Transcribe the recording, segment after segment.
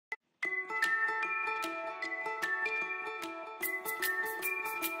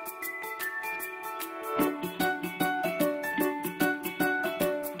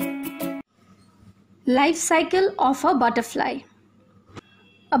Life cycle of a butterfly.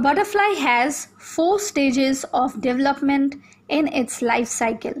 A butterfly has 4 stages of development in its life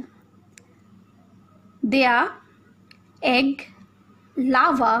cycle. They are egg,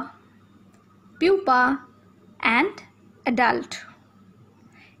 larva, pupa, and adult.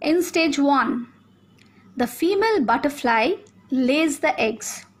 In stage 1, the female butterfly lays the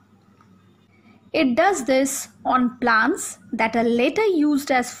eggs. It does this on plants that are later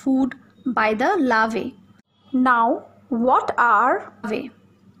used as food by the larvae. Now, what are larvae?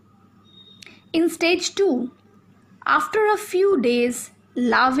 In stage 2, after a few days,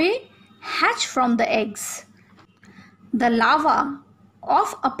 larvae hatch from the eggs. The larva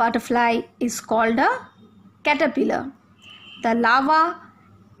of a butterfly is called a caterpillar. The larva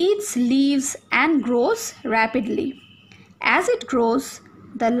eats leaves and grows rapidly. As it grows,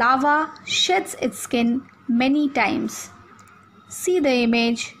 the larva sheds its skin many times. See the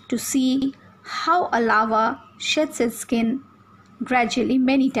image to see how a larva sheds its skin gradually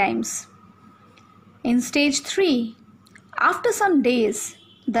many times. In stage 3, after some days,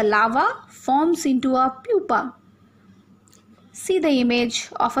 the larva forms into a pupa. See the image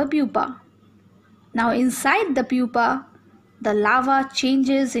of a pupa. Now inside the pupa, the larva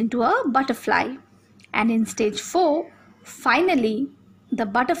changes into a butterfly. And in stage 4, finally, the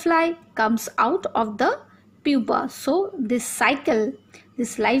butterfly comes out of the pupa. So this cycle,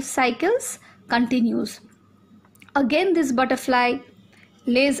 this life cycles continues. Again this butterfly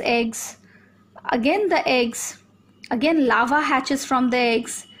lays eggs. Again the eggs. Again larva hatches from the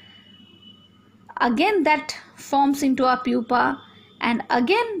eggs. Again that forms into a pupa. And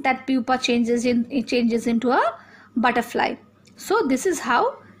again that pupa changes into a butterfly. So this is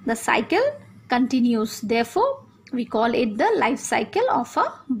how the cycle continues. Therefore, we call it the life cycle of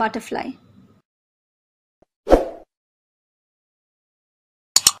a butterfly.